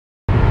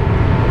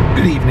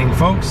evening,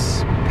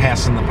 folks.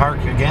 Passing the park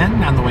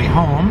again on the way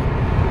home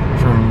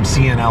from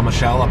seeing El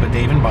Michelle up at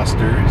Dave &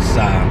 Buster's.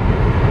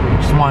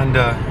 Just wanted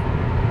to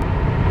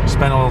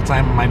spend a little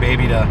time with my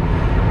baby to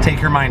take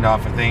her mind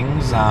off of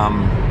things.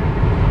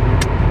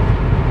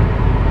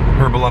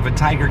 Her beloved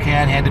tiger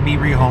cat had to be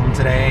rehomed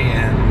today,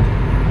 and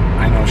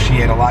I know she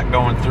had a lot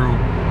going through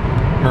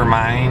her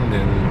mind,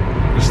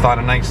 and just thought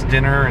a nice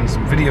dinner and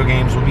some video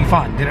games would be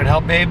fun. Did it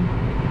help, babe?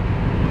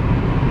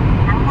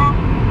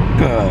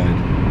 Good.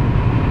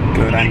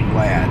 Good, I'm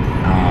glad.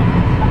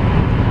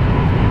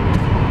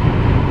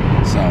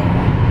 So,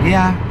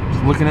 yeah,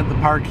 just looking at the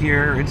park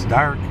here. It's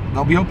dark.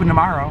 They'll be open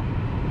tomorrow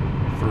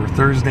for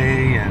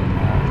Thursday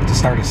and to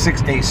start a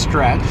 6-day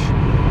stretch.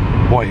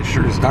 Boy, it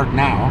sure is dark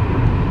now.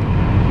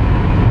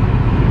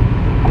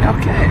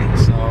 Okay,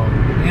 so,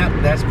 yeah,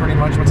 that's pretty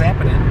much what's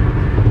happening.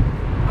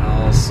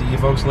 I'll see you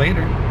folks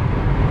later.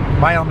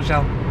 Bye, El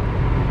Michelle.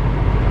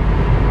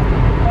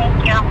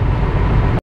 Thank you.